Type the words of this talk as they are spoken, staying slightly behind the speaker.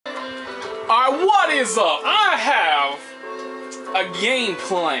Alright, what is up? I have a game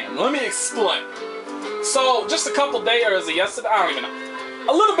plan. Let me explain. So, just a couple days, or is it yesterday? I don't even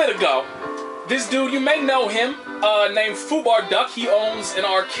know. A little bit ago, this dude, you may know him, named Fubar Duck. He owns an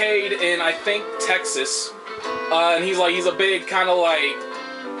arcade in, I think, Texas. And he's a big kind of like...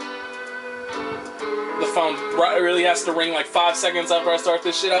 The phone really has to ring like 5 seconds after I start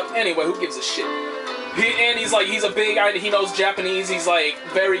this shit up. Anyway, who gives a shit? He's a big, he knows Japanese, he's like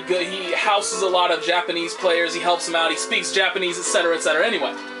very good, he houses a lot of Japanese players, he helps them out, he speaks Japanese, etc, etc.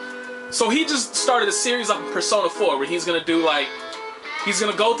 Anyway, so he just started a series up in Persona 4 where he's gonna do like, he's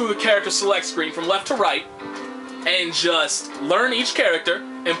gonna go through the character select screen from left to right and just learn each character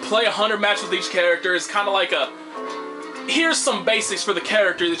and play 100 matches with each character. It's kind of like a, here's some basics for the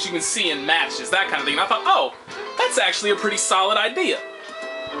character that you can see in matches, that kind of thing. And I thought, oh, that's actually a pretty solid idea.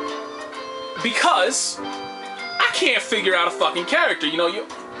 Because I can't figure out a fucking character. You know,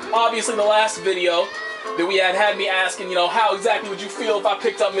 obviously the last video that we had me asking, you know, how exactly would you feel if I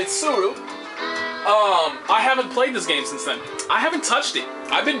picked up Mitsuru? I haven't played this game since then. I haven't touched it.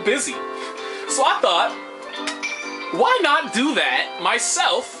 I've been busy. So I thought, why not do that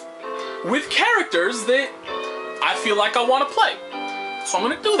myself with characters that I feel like I want to play? So I'm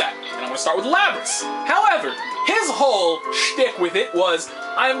going to do that. And I'm going to start with Labras. However, his whole shtick with it was,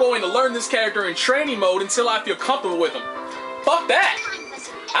 I am going to learn this character in training mode until I feel comfortable with him. Fuck that.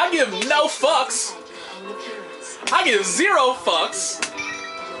 I give no fucks. I give 0 fucks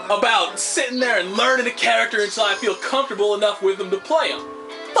about sitting there and learning a character until I feel comfortable enough with him to play him.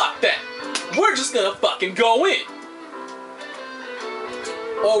 Fuck that. We're just gonna fucking go in.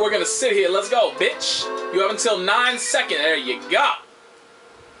 Or we're gonna sit here. Let's go, bitch. You have until 9 seconds. There you go.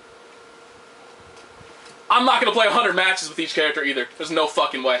 I'm not gonna play 100 matches with each character either. There's no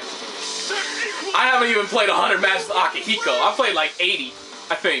fucking way. I haven't even played 100 matches with Akihiko. I played like 80,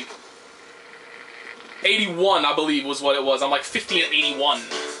 I think. 81, I believe, was what it was. I'm like 50 and 81.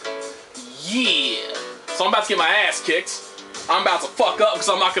 Yeah. So I'm about to get my ass kicked. I'm about to fuck up because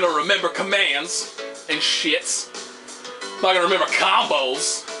I'm not gonna remember commands and shits. I'm not gonna remember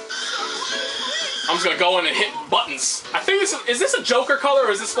combos. I'm just gonna go in and hit buttons. I think this is this a Joker color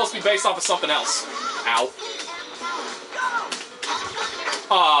or is this supposed to be based off of something else? Ow.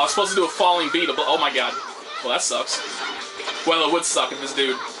 Oh, I was supposed to do a falling beat. Oh my god. Well, that sucks. Well, it would suck if this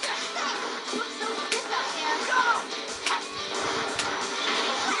dude.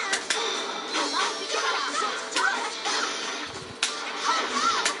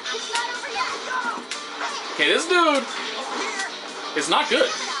 Okay, this dude is not good.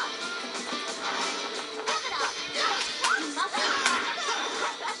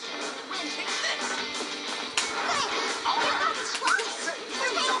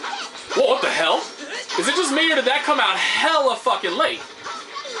 Whoa, what the hell? Is it just me or did that come out hella fucking late?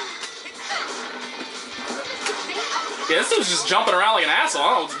 Yeah, this dude's just jumping around like an asshole. I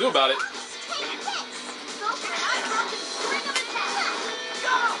don't know what to do about it.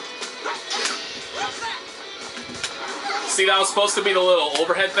 See, that was supposed to be the little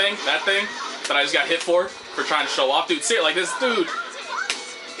overhead thing, that thing, that I just got hit for trying to show off. Dude, see it, like this dude.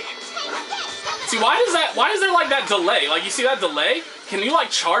 See, why is there like that delay? Like, you see that delay? Can you like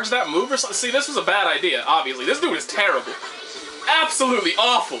charge that move or something? See, this was a bad idea, obviously. This dude is terrible. Absolutely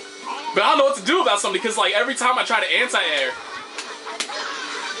awful. But I don't know what to do about something because like every time I try to anti-air.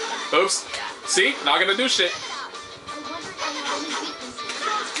 Oops. See? Not gonna do shit.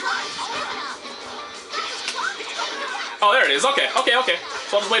 Oh, there it is. Okay, okay, okay.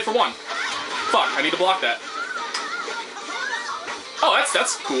 So I'll just wait for one. Fuck, I need to block that. Oh,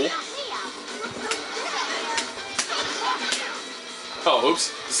 that's cool. Oh,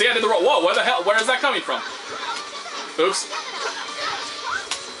 oops. See, I did the roll. Whoa, where the hell? Where is that coming from? Oops.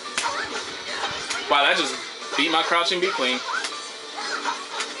 Wow, that just beat my crouching B clean.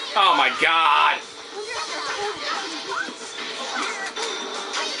 Oh my god.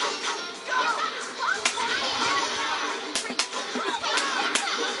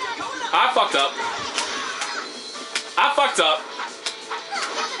 I fucked up. I fucked up.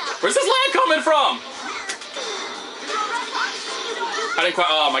 Where's this land coming from? I didn't quite.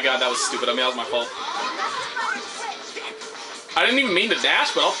 Oh my god, that was stupid. I mean, that was my fault. I didn't even mean to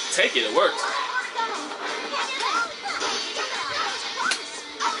dash, but I'll take it. It worked.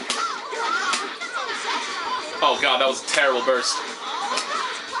 Oh god, that was a terrible burst.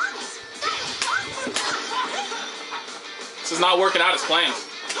 This is not working out as planned.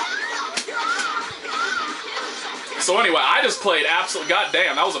 So anyway, I just played absolute.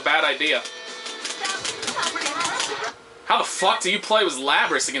 Goddamn, that was a bad idea. How the fuck do you play with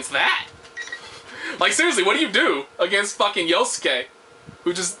Labras against that? Like, seriously, what do you do against fucking Yosuke?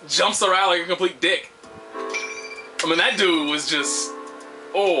 who just jumps around like a complete dick. I mean, that dude was just,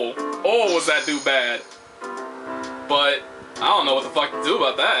 oh, was that dude bad. But I don't know what the fuck to do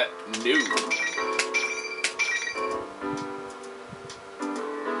about that. No.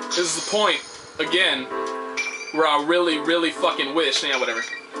 This is the point, again, where I really fucking wish, yeah, whatever,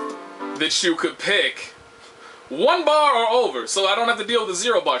 that you could pick 1 bar or over, so I don't have to deal with the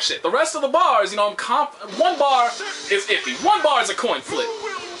 0 bar shit. The rest of the bars, you know, 1 bar is iffy. 1 bar is a coin flip.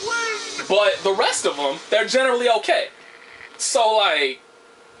 But the rest of them, they're generally okay. So, like,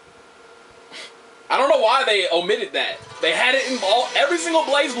 I don't know why they omitted that. They had it in every single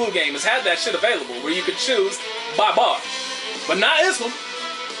BlazBlue game has had that shit available, where you could choose by bar. But not this one.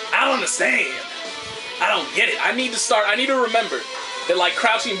 I don't understand. I don't get it. I need to remember that, like,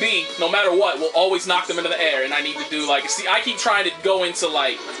 crouching B, no matter what, will always knock them into the air, and I need to do, like, see, I keep trying to go into,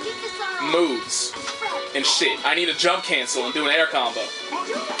 like, moves and shit. I need to jump cancel and do an air combo.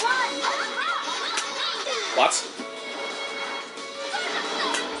 What?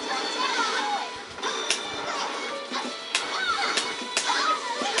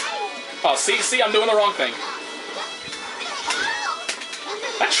 Oh, see, I'm doing the wrong thing.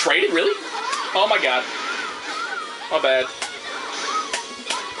 That traded, really? Oh my god. My bad.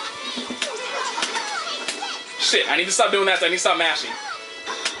 Shit, I need to stop doing that. I need to stop mashing.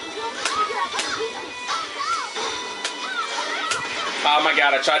 Oh my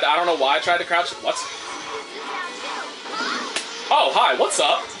god, I don't know why I tried to crouch. What? Oh, hi, what's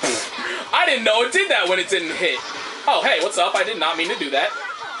up? I didn't know it did that when it didn't hit. Oh, hey, what's up? I did not mean to do that.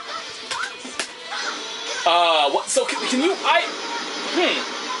 What? So, can you, I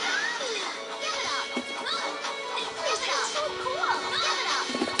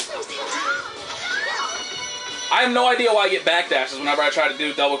have no idea why I get backdashes whenever I try to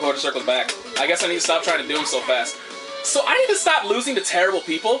do double quarter circles back. I guess I need to stop trying to do them so fast. So I need to stop losing to terrible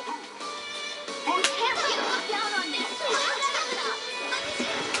people.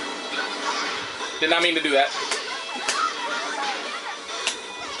 Did not mean to do that.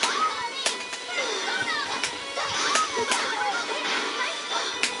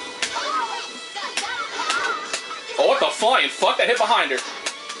 Oh, what the flying fuck? That hit behind her.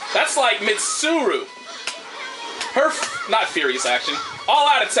 That's like Mitsuru. Her, not furious action,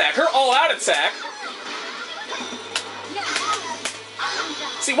 all-out attack. Her all-out attack.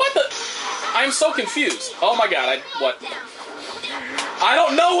 See, what the? I'm so confused. Oh my god, what? I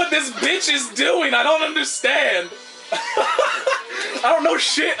don't know what this bitch is doing. I don't understand. I don't know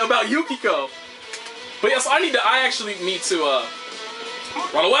shit about Yukiko. But yes, I actually need to,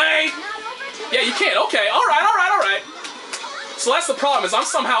 run away. Yeah, you can't. Okay, alright. So that's the problem, is I'm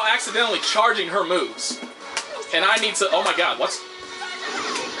somehow accidentally charging her moves. And I need to, oh my god, what's?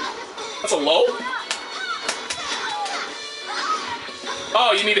 That's a low?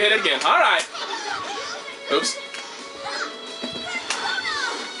 Oh, you need to hit it again. Alright. Oops.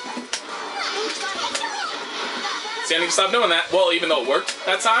 See, I need to stop doing that. Well, even though it worked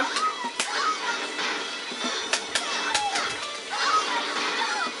that time.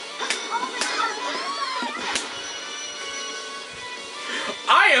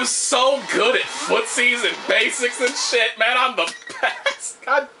 I am so good at footsies and basics and shit, man. I'm the best.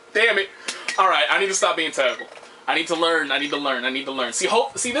 God damn it. Alright, I need to stop being terrible. I need to learn. See,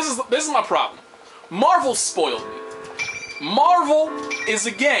 this is my problem. Marvel spoiled me. Marvel is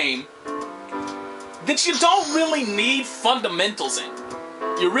a game that you don't really need fundamentals in.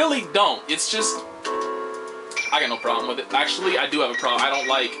 You really don't. It's just, I got no problem with it. Actually, I do have a problem.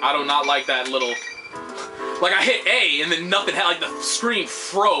 I do not like that little, like I hit A and then nothing, like the screen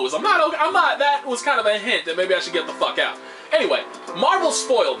froze. I'm not, that was kind of a hint that maybe I should get the fuck out. Anyway, Marvel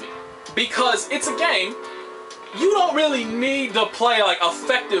spoiled me because it's a game you don't really need to play like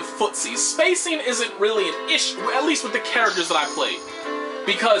effective footsies. Spacing isn't really an issue, at least with the characters that I played.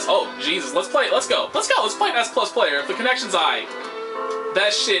 Because, oh, Jesus, let's play an S+ player. If the connection's aight,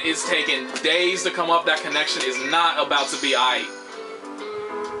 that shit is taking days to come up. That connection is not about to be aight.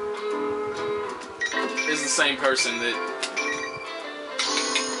 It's the same person that...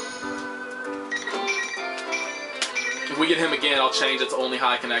 If we get him again, I'll change it to only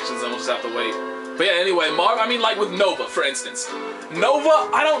high connections, then we'll just have to wait. But yeah, anyway, I mean, like with Nova, for instance. Nova,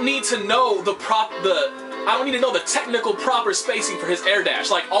 I don't need to know I don't need to know the technical proper spacing for his air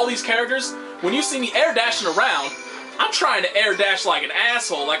dash. Like, all these characters, when you see me air dashing around, I'm trying to air dash like an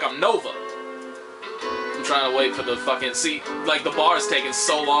asshole, like I'm Nova. I'm trying to wait for the fucking... See, like, the bar is taking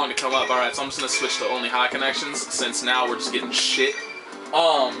so long to come up. Alright, so I'm just gonna switch to only high connections, since now we're just getting shit.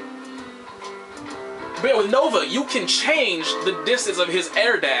 But yeah, with Nova, you can change the distance of his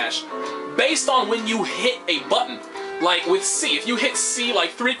air dash based on when you hit a button. Like with C, if you hit C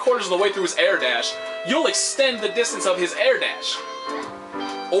like 3/4 of the way through his air dash, you'll extend the distance of his air dash.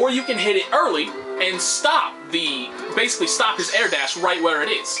 Or you can hit it early and basically stop his air dash right where it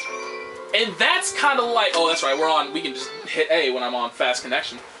is. And that's kind of like, oh, that's right, we can just hit A when I'm on fast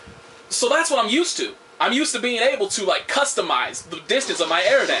connection. So that's what I'm used to. I'm used to being able to like customize the distance of my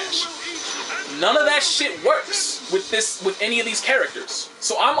air dash. None of that shit works with any of these characters.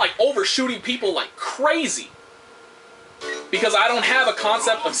 So I'm like overshooting people like crazy. Because I don't have a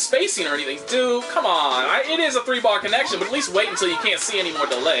concept of spacing or anything. Dude, come on. It is a 3-bar connection, but at least wait until you can't see any more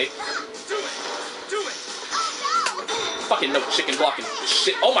delay. Fucking no chicken blocking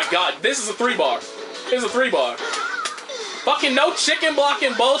shit. Oh my god, this is a 3-bar. This is a 3-bar. Fucking no chicken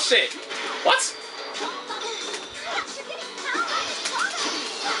blocking bullshit. What?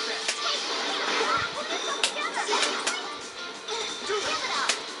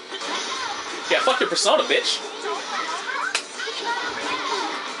 Yeah, fuck your persona, bitch.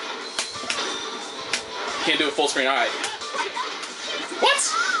 Can't do it full screen, alright.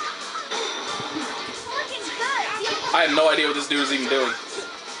 What? I have no idea what this dude is even doing.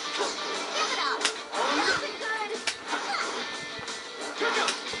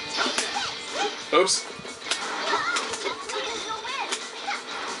 Oops.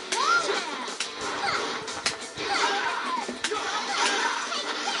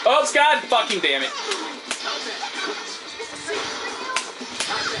 Oops, god fucking damn it.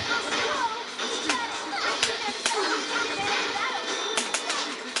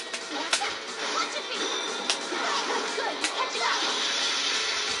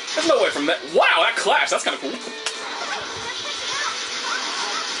 There's no way from that. Wow, that clash. That's kind of cool.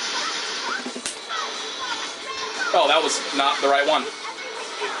 Oh, that was not the right one.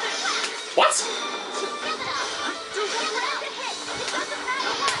 What?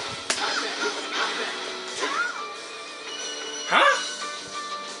 Huh?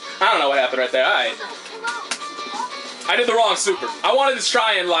 I don't know what happened right there. Alright. I did the wrong super. I wanted to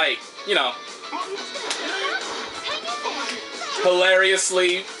try and, like, you know,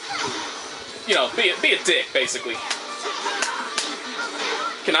 hilariously, you know, be a dick, basically.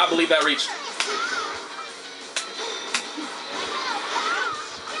 Cannot believe that reached.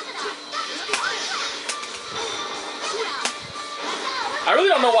 I really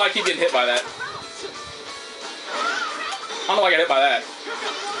don't know why I keep getting hit by that. I don't know why I got hit by that.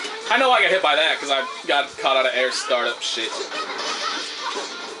 I know I got hit by that because I got caught out of air startup shit.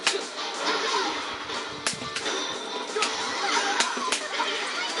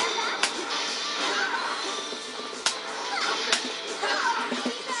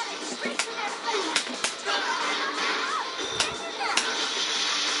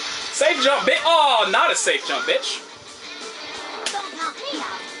 Safe jump, bitch. Oh, not a safe jump, bitch.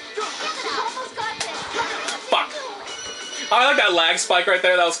 Fuck. I like that lag spike right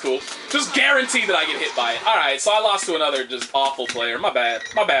there. That was cool. Just guaranteed that I get hit by it. Alright, so I lost to another just awful player. My bad.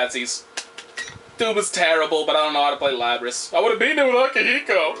 My badsies. Dude was terrible, but I don't know how to play Labrys. I would have beaten him with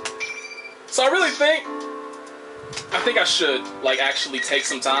Akihiko. So I really think I should, like, actually take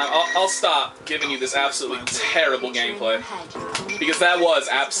some time. I'll stop giving you this absolutely terrible gameplay. Because that was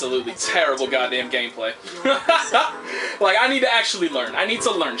absolutely terrible goddamn gameplay. Like, I need to actually learn. I need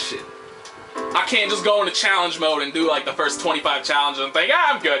to learn shit. I can't just go into challenge mode and do, like, the first 25 challenges and think,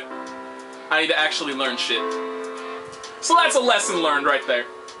 I'm good. I need to actually learn shit. So that's a lesson learned right there.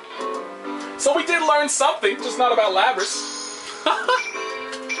 So we did learn something, just not about Labrys.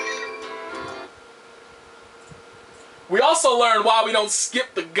 We also learned why we don't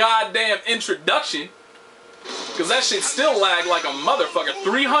skip the goddamn introduction. Because that shit still lagged like a motherfucker.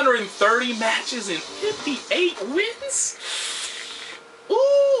 330 matches and 58 wins?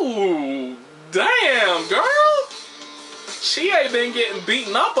 Ooh, damn, girl. She ain't been getting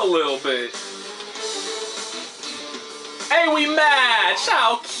beaten up a little bit. Hey, we match.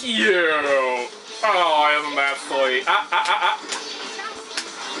 How cute. Oh, isn't that sweet?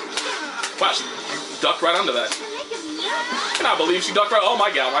 Wow, she ducked right under that. I cannot believe she ducked right. Oh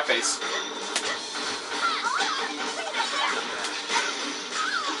my god, my face.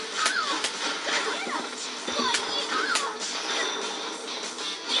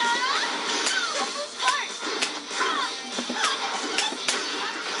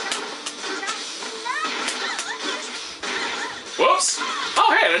 Whoops!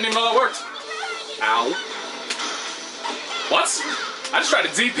 Oh hey, I didn't even know that worked. Ow. What? I just tried to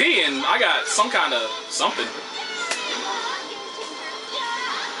DP and I got some kind of something.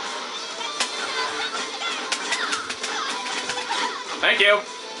 Thank you.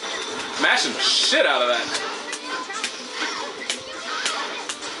 Mashing the shit out of that.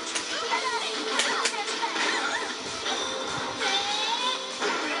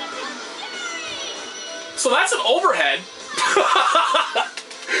 So that's an overhead.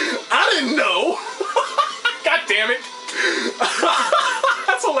 I didn't know. God damn it.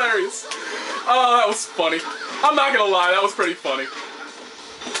 That's hilarious. Oh, that was funny. I'm not gonna lie, that was pretty funny.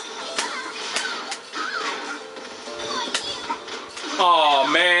 Oh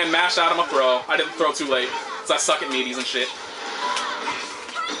man, mashed out of my throw. I didn't throw too late, because I suck at meaties and shit.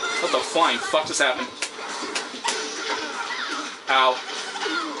 What the flying fuck just happened? Ow.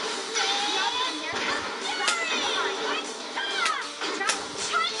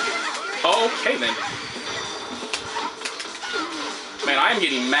 Okay then. Man, I am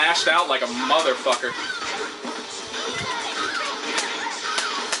getting mashed out like a motherfucker.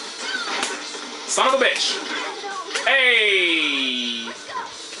 Son of a bitch. Hey!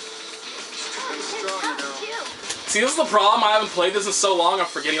 See, this is the problem. I haven't played this in so long, I'm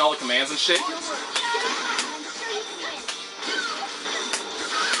forgetting all the commands and shit.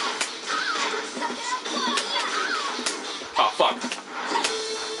 Oh, fuck.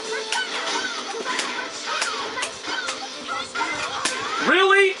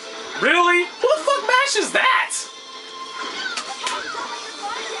 Really? Really? Who the fuck mashes that?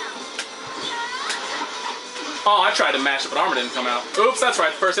 Oh, I tried to mash it, but armor didn't come out. Oops, that's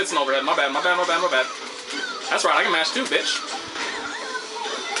right. First hit's an overhead. My bad, my bad, my bad, my bad. That's right, I can mash too, bitch.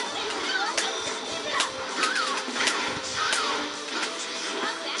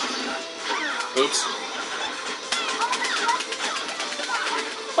 Oops.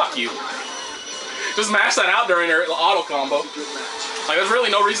 Fuck you. Just mash that out during their auto combo. Like, there's really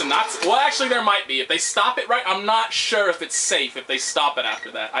no reason not to. Well, actually, there might be. If they stop it right, I'm not sure if it's safe if they stop it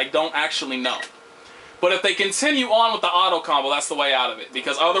after that. I don't actually know. But if they continue on with the auto combo, that's the way out of it.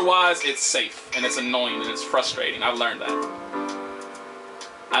 Because otherwise, it's safe. And it's annoying and it's frustrating. I've learned that.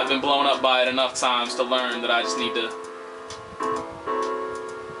 I've been blown up by it enough times to learn that I just need to...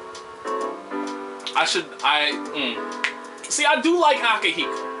 See, I do like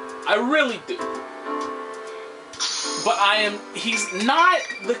Akihiko. I really do. But he's not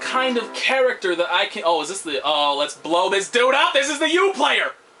the kind of character that I can... Oh, is this the... Oh, let's blow this dude up. This is the U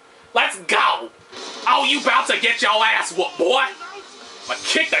player. Let's go. Oh, you about to get your ass whooped, boy. I'ma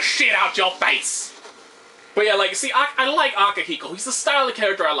kick the shit out your face. But yeah, like, see, I like Akihiko. He's the style of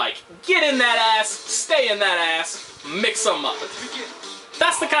character I like. Get in that ass, stay in that ass, mix them up.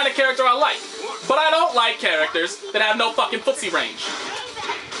 That's the kind of character I like. But I don't like characters that have no fucking footsie range.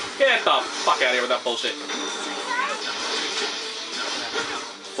 Get the fuck out of here with that bullshit.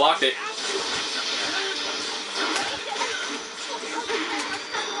 Blocked it.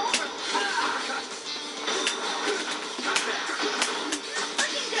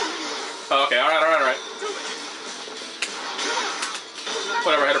 Oh, okay, alright, alright, alright.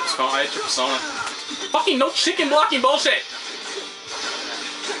 Whatever, I hit your persona. Fucking no chicken blocking bullshit!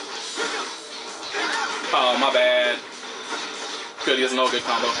 Oh, my bad. Good, he doesn't know a good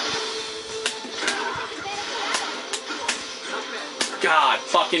combo. God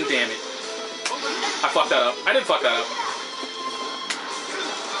fucking damn it. I fucked that up. I did fuck that up.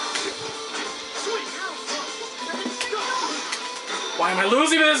 Why am I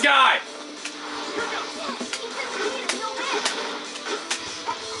losing to this guy?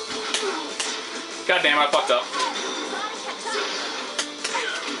 God damn it, I fucked up.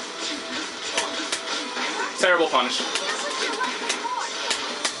 Terrible punish.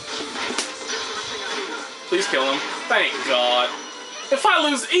 Please kill him. Thank God. If I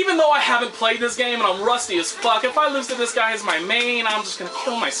lose, even though I haven't played this game and I'm rusty as fuck, if I lose to this guy as my main, I'm just gonna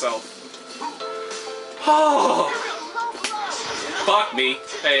kill myself. Oh. Fuck me.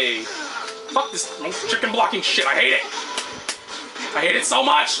 Hey. Fuck this chicken blocking shit. I hate it. I hate it so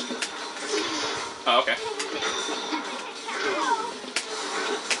much. Oh, okay.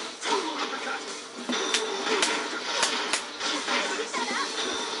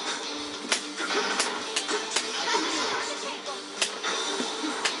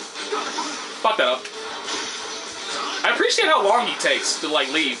 Fuck that up. I appreciate how long he takes to,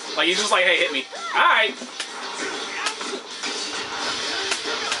 like, leave. Like, he's just like, hey, hit me. Alright.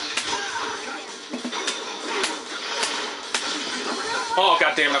 Oh,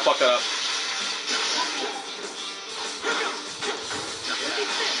 god damn it, I fucked that up.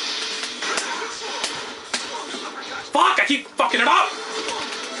 Fuck, I keep fucking it up!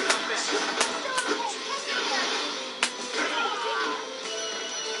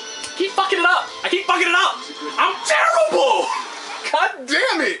 Keep fucking it up! I keep fucking it up! I'm terrible! God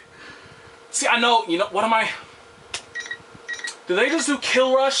damn it! See, I know, you know, what am I... Do they just do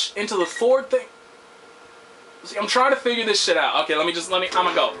kill rush into the forward thing? See, I'm trying to figure this shit out. Okay, I'm gonna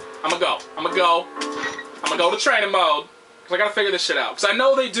go to training mode. Because I gotta figure this shit out. Because I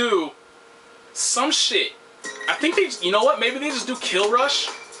know they do some shit. I think they, you know what? Maybe they just do kill rush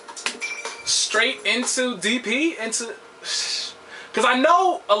straight into DP because I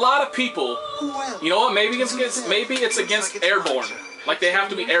know a lot of people. You know what? Maybe it's against airborne. Like they have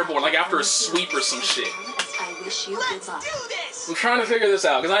to be airborne, like after a sweep or some shit. I'm trying to figure this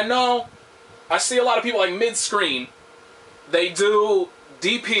out because I know I see a lot of people like mid-screen. They do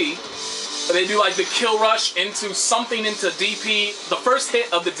DP, but they do like the kill rush into something into DP, the first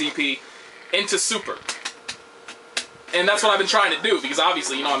hit of the DP into super. And that's what I've been trying to do because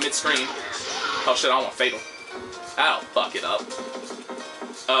obviously, you know, I'm mid-screen. Oh shit, I don't want fatal. That'll fuck it up.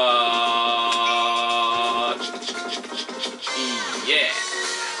 Yeah.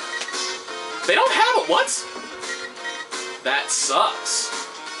 They don't have it. What? That sucks.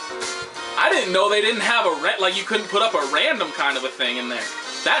 I didn't know they didn't have a like you couldn't put up a random kind of a thing in there.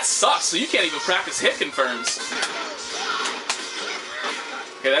 That sucks. So you can't even practice hit confirms.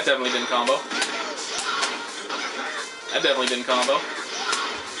 Okay, that definitely didn't combo. That definitely didn't combo.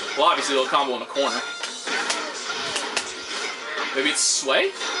 Well, obviously it'll combo in the corner. Maybe it's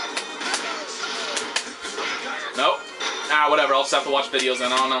sway? Nope. Ah, whatever. I'll just have to watch videos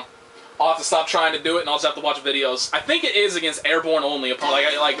then. I don't know. I'll have to stop trying to do it and I'll just have to watch videos. I think it is against airborne only. Upon like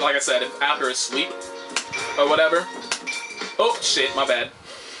I said, if after a sweep or whatever. Oh shit, my bad.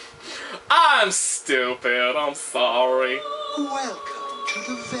 I'm stupid. I'm sorry. Welcome to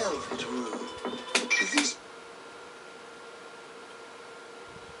the Velvet Room.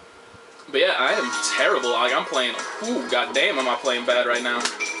 But yeah, I am terrible. Like I'm playing. Ooh, goddamn, am I playing bad right now?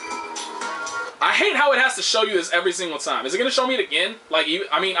 I hate how it has to show you this every single time. Is it gonna show me it again? Like,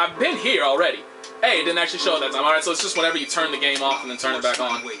 I mean, I've been here already. Hey, it didn't actually show it that time. All right, so it's just whenever you turn the game off and then turn it back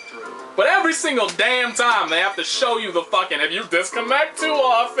on. But every single damn time they have to show you the fucking. If you disconnect too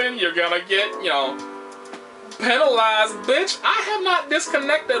often, you're gonna get, you know, penalized, bitch. I have not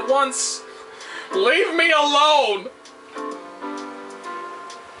disconnected once. Leave me alone.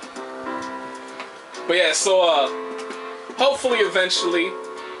 But yeah, so hopefully eventually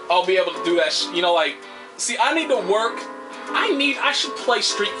I'll be able to do that. You know, like, see, I need to work. I should play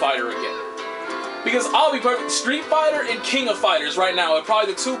Street Fighter again. Because I'll be perfect. Street Fighter and King of Fighters right now are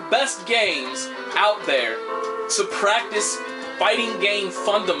probably the two best games out there to practice fighting game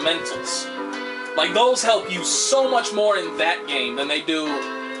fundamentals. Like, those help you so much more in that game than they do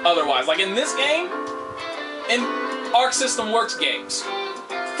otherwise. Like, in this game, in Arc System Works games,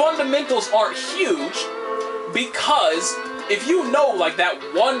 fundamentals aren't huge because if you know, like, that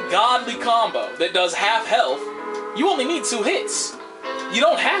one godly combo that does half health, you only need 2 hits. You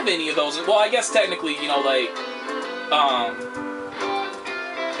don't have any of those. Well, I guess technically, you know, like,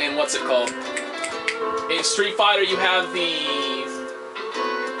 and what's it called? In Street Fighter, you have the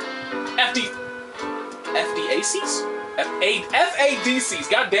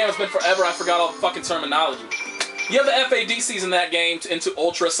FADCs? God damn, it's been forever. I forgot all the fucking terminology. You have the FADCs in that game into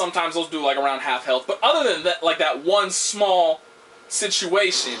Ultra. Sometimes those do like around half health. But other than that, like that one small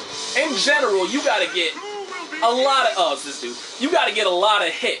situation, in general, you gotta get a lot of, oh, it's this dude. You gotta get a lot of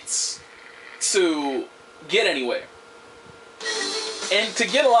hits to get anywhere. And to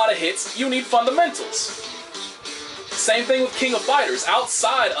get a lot of hits, you need fundamentals. Same thing with King of Fighters.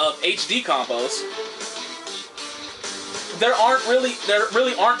 Outside of HD combos, there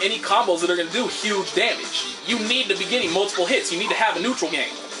really aren't any combos that are gonna do huge damage. You need to be getting multiple hits. You need to have a neutral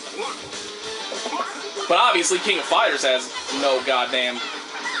game. But obviously, King of Fighters has no goddamn.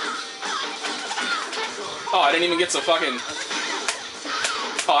 Oh, I didn't even get to fucking.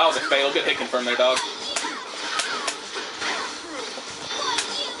 Oh, that was a fail. Good hit confirm there, dog.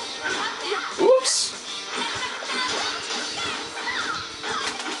 Oops.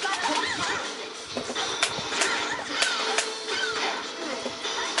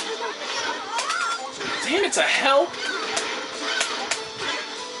 Damn it to hell.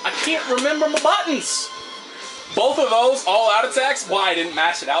 I can't remember my buttons. Both of those all-out attacks. Why I didn't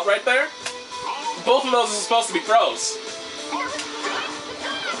mash it out right there? Both of those are supposed to be throws.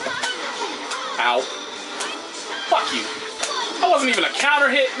 Ow. Fuck you. That wasn't even a counter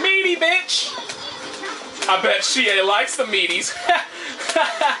hit. Meaty, bitch. I bet she likes the meaties.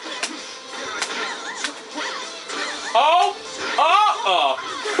 Oh.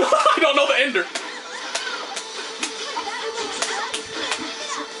 I don't know the ender.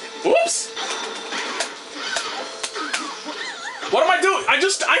 Whoops. What am I doing? I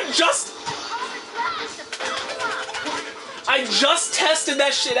just tested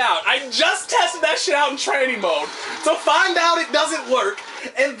that shit out. I just tested that shit out in training mode to find out it doesn't work,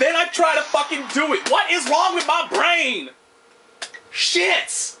 and then I try to fucking do it. What is wrong with my brain?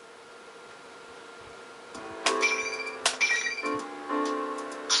 Shit.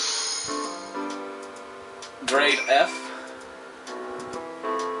 Grade F.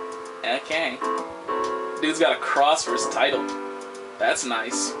 Okay. Dude's got a cross for his title. That's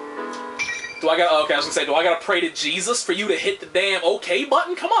nice. Do I got? Okay, I was gonna say, do I gotta pray to Jesus for you to hit the damn OK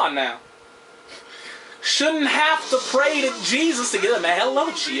button? Come on now. Shouldn't have to pray to Jesus to get him. Hello,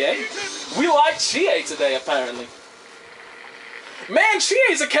 Chie. We like Chie today, apparently. Man,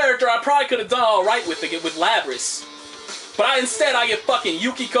 Chie's a character I probably could have done all right with Labris, but instead I get fucking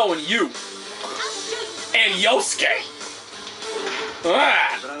Yukiko and Yu and Yosuke.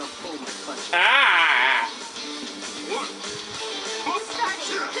 Ah. Ah.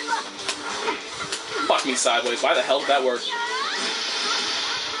 Fuck me sideways. Why the hell did that work?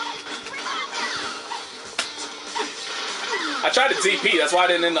 I tried to DP, that's why I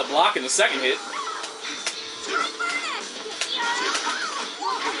didn't end up blocking the second hit.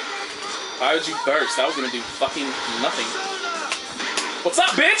 Why would you burst? That was gonna do fucking nothing. What's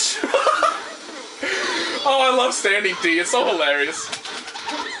up, bitch? Oh, I love standing D. It's so hilarious.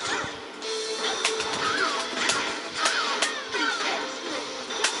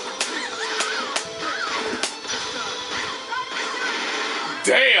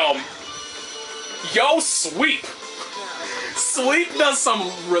 Damn! Yo, Sweep! Sweep does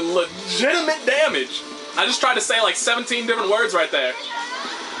some legitimate damage. I just tried to say like 17 different words right there.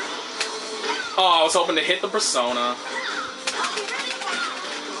 Oh, I was hoping to hit the persona.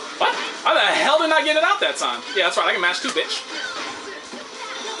 What? How the hell did I get it out that time? Yeah, that's right, I can mash too, bitch.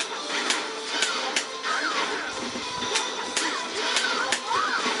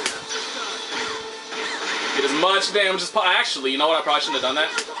 Get as much damage as possible. Actually, you know what? I probably shouldn't have done that.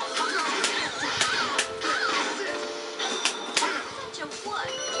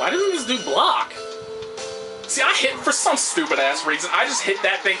 Why doesn't this dude block? See, I hit for some stupid ass reason. I just hit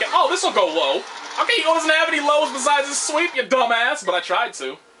that thinking, oh, this will go low. Okay, he doesn't have any lows besides his sweep, you dumbass. But I tried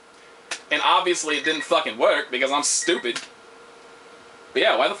to. And obviously it didn't fucking work because I'm stupid. But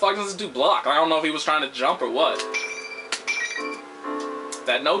yeah, why the fuck does this dude block? I don't know if he was trying to jump or what.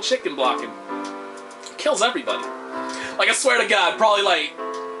 That no chicken blocking kills everybody. Like, I swear to God, probably like,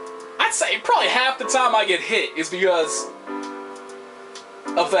 I'd say probably half the time I get hit is because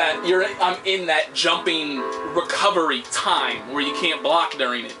of that, I'm in that jumping recovery time where you can't block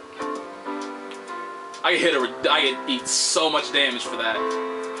during it. I get eat so much damage for that.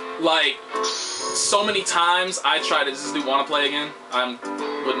 Like, so many times I try to, does this dude want to play again? I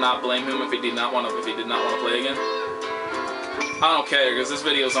would not blame him if he did not want to play again. I don't care because this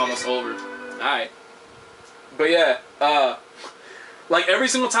video is almost over. Alright. But yeah, like every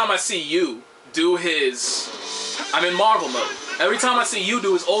single time I see you do his, I'm in Marvel mode. Every time I see you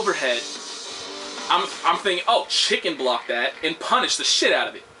do his overhead, I'm thinking, oh, chicken block that and punish the shit out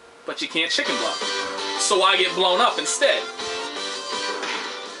of it. But you can't chicken block. So I get blown up instead.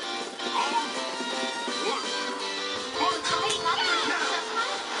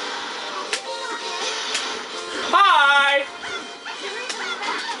 Hi!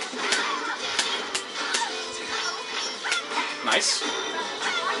 Nice.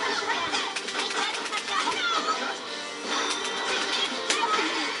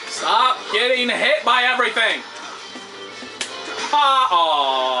 Stop getting hit by everything!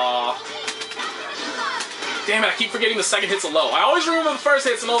 Aww. Damn it, I keep forgetting the second hit's a low. I always remember the first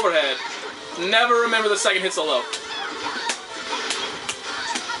hit's an overhead. Never remember the second hit's a low.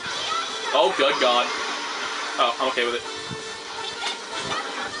 Oh, good God. Oh, I'm okay with it.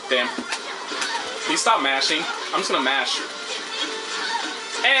 Damn. Please stop mashing. I'm just gonna mash.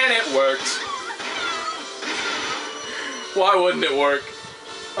 And it worked. Why wouldn't it work?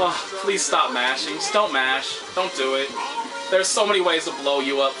 Oh, please stop mashing. Just don't mash. Don't do it. There's so many ways to blow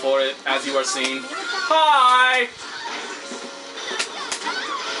you up for it, as you are seeing. Hi!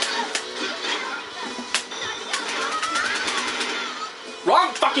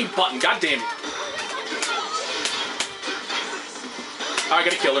 Wrong fucking button, god damn it. I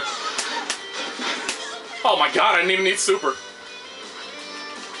gotta kill her. Oh my god, I didn't even need super.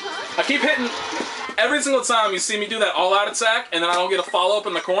 I keep hitting. Every single time you see me do that all-out attack and then I don't get a follow-up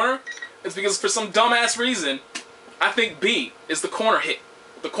in the corner, it's because for some dumbass reason, I think B is the corner hit,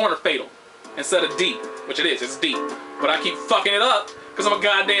 the corner fatal, instead of D, which it is, it's D. But I keep fucking it up because I'm a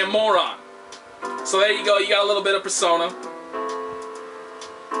goddamn moron. So there you go, you got a little bit of persona.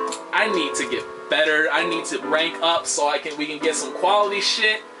 I need to get better. I need to rank up so we can get some quality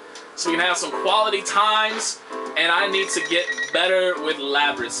shit, so we can have some quality times. And I need to get better with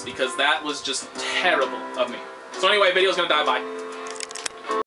Labris because that was just terrible of me. So anyway, video's gonna die. Bye.